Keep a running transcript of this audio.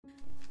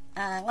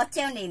我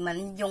教你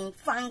们用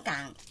番梘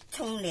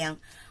冲凉。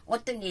我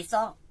对你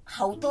说，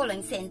好多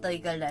人现对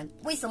的人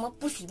为什么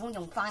不喜欢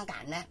用番梘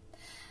呢？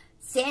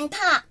嫌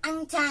它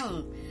肮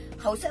脏，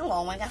好像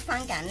我们嘅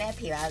番梘呢，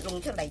譬如話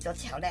弄出嚟咗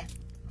之後呢，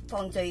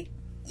放在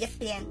一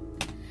邊，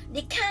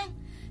你看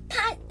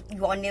它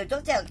原料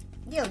咗之後，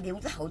呢度料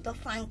咗好多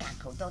番梘，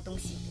好多東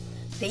西。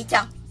肥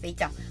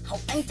皂好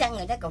肮脏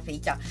嘅一個肥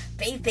皂，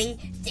肥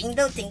整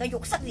到整個浴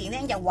室裏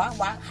面又滑，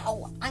好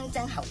肮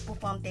脏，好不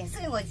方便。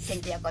所以我現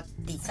在有個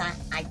design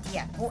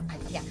idea，good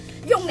idea，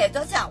 用嚟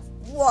咗之後，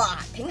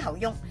哇，挺好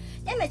用。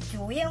因為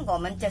主要我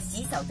們就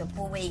洗手就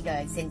不會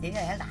嘅，現在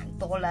人懶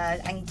惰啦、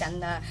肮脏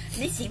啦，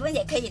你洗碗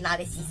也可以拿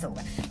嚟洗手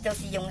嘅，就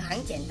是用很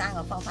簡單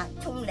嘅方法，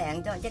沖涼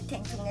就一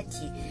天沖一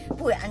次，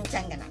不會肮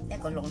脏嘅啦。一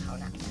個窿口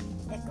啦，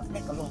一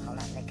個窿口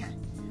啦，你看，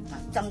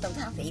浸到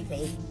它肥，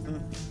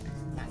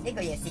呢個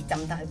也是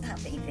浸到它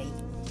肥，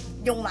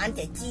用完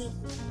這支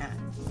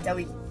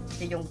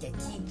就用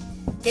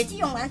這支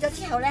用完咗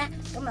之後咧，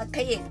咁啊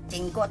可以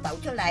整個倒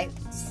出嚟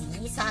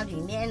洗沙裏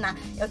面啊，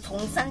又重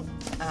新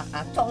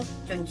裝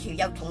進去，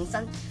又重新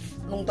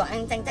弄到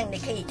硬正，你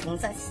可以重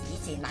新洗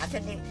一次，拿出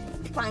啲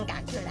番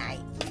梘出嚟，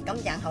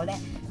咁然後咧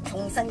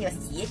重新又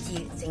洗一次，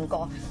整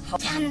個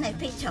真係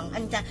非常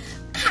硬正，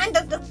看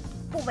到都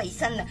不衛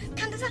生啦，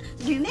看到它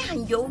裏面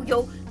很油，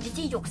你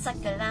知浴室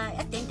噶啦，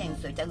一點點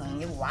水就容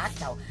易滑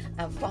頭，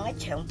放喺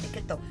牆壁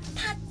嗰度，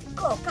它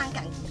嗰個番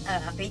梘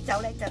肥皂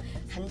咧就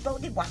很多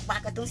啲滑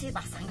嘅東西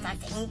滑散晒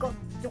整個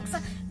浴室，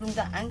弄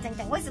到硬正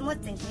正。為什麼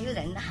正常啲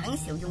人很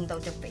少用到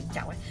隻肥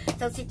皂咧？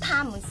就是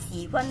他們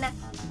喜歡咧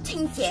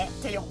清潔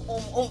就用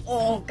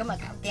咁啊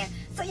搞掂。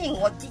所以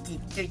我自己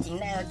最近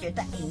咧，我覺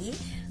得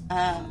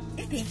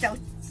啲肥皂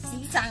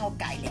洗衫我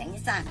改良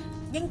一下。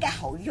應該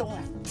好用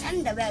啊！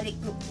真的 very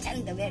good，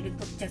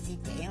 就是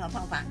這樣嘅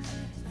方法。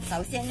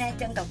首先呢，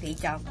將個肥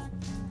皂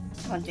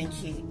放進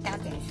去，加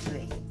點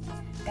水，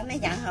咁咧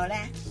然後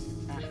咧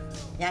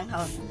然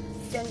後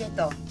將呢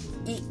度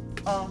1、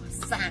2、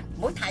3，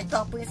唔好太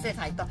多，不需要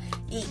太多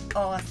，1、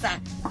2、3，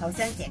好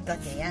像這樣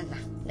嗱，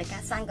你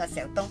看3個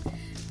小洞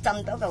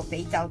浸到個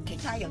肥皂，其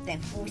他有點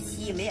呼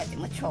吸，沒有怎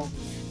麼臭。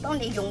當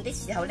你用的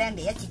時候咧，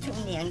每一次沖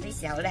涼的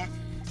時候咧。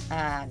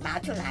拿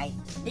出嚟，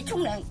你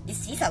沖涼、你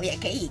洗手也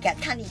可以嘅，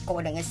看你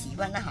個人嘅習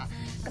慣啦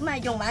嚇。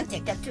咁用完這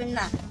個樽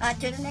啦，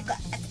覺得呢個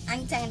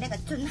骯髒呢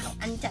個樽好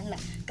骯髒啦，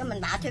咁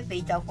拿出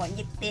肥皂放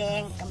一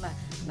邊，咁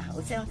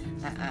好像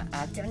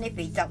將啲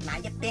肥皂拿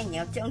一邊，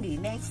然後將裏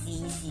面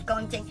洗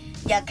乾淨，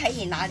又可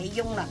以拿嚟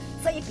用啦。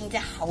所以變咗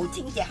好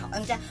清潔、好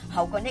骯髒，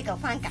好過呢個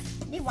番梘，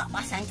你滑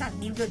散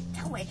尿到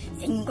周圍，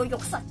成個浴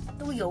室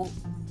都有。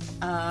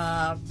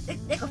呢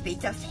個肥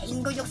皂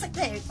成個浴室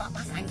都係滑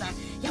散，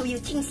又要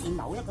清洗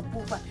某一個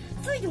部分，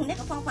所以用呢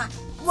個方法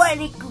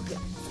very good 嘅。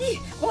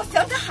我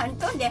想咗很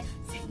多年，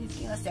成日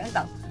見我想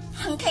到，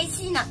很開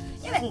心啊！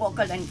因為我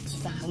個人其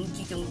實很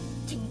注重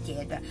清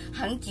潔的，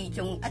很注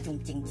重一種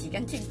整潔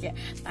跟清潔。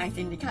但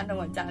是你看到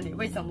我家裏，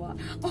為什麼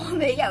我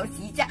沒有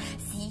洗家？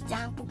洗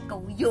家不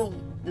夠用，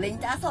人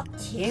家說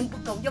錢不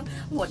夠用，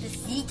我的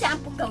洗家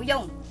不夠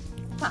用。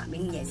發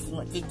明也是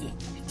我自己，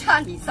家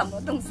裏什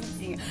麼東西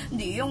是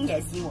女傭也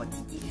是我自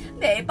己，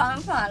沒辦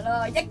法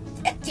了，一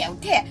腳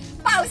踢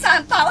包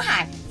山包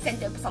海，現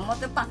在什麼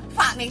都包，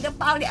發明都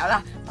包了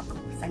啦，不過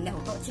省咗好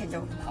多錢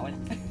就好了。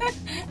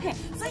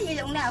所以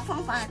用呢個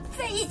方法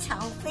非常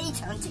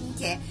清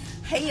潔，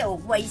還有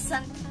衛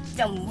生，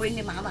就唔會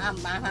你麻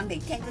煩每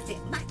天都是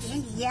抹這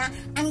裡啊，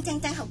骯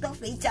髒好多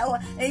肥皂啊，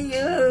哎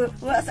呦，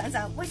我想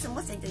想，為什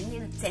麼現在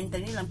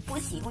啲人不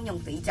喜歡用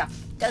肥皂？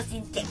就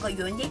是這個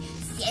原因，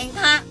嫌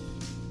它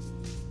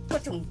嗰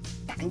種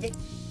梘液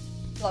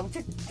流出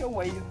周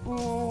圍，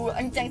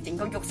骯髒整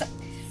個浴室，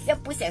一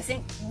不小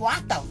心滑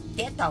倒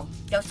跌倒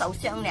就受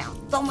傷了，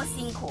多麼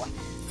辛苦啊！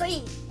所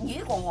以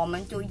如果我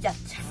們做日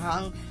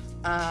常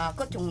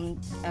嗰種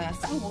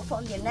生活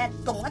方面咧，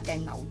動一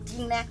點腦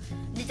筋咧，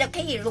你就可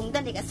以弄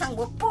得你嘅生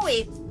活不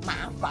會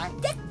麻煩，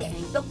一點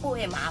都不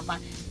會麻煩。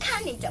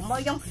看你怎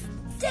麼用，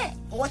即係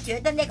我覺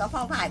得呢個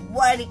方法係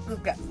very good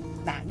嘅。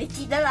嗱，你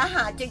記得啦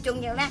嚇，最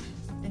重要咧，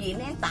裡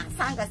面打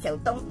3個小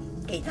洞，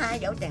其他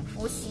有點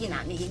呼吸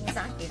嗱，你影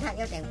相，其他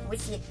有點呼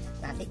吸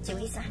嗱，你照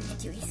一下，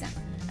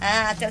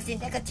就是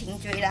呢個程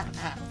序啦，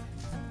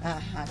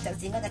就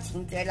是那個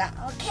程序啦。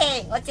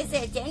OK， 我就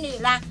是整理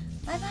啦，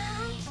拜拜。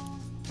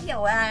有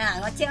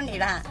啊，我教你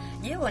啦。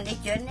如果你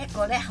覺得呢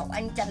個咧好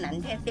骯髒，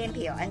難聽邊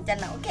皮又骯髒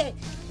啦 ，OK，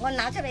 我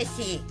拿出嚟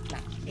試。嗱，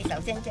你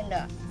首先將個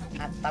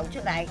倒出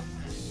嚟，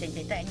現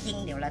在都係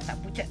硬了啦，倒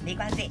不出，沒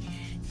關係，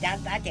再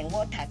打點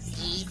water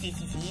洗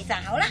一下，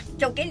好啦，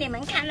做給你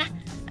們看啦。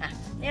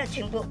呢個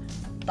全部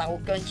倒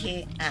進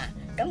去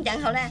咁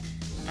然後咧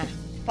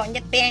放一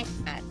邊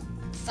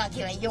刷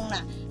起來用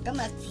啦。咁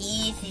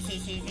洗，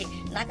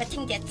那個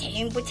清潔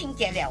全部清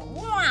潔了，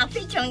哇，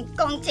非常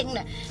乾淨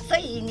啦。所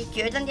以你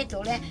覺得呢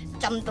度咧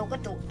浸到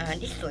嗰度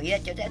啲水咧，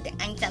覺得有啲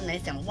骯髒你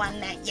想彎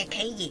咧，亦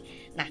可以。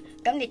嗱，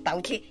咁你倒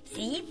去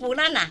洗衣服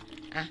啦，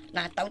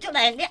嗱倒出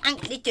嚟，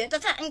你覺得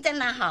它骯髒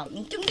啦，好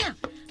唔重要，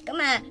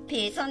咁啊，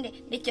譬如說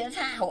你覺得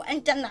它好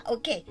安靜啦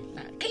 ，OK，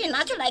 可以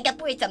拿出來嘅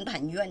不會浸得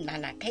很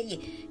軟，可以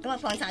咁啊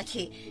放下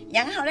去，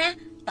然後呢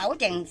倒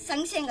點新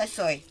鮮嘅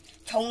水，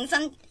重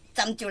新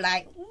浸住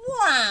來，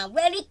哇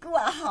 ，very good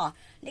啊，嗬，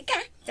你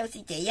看就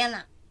是這樣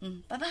啦，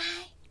拜拜。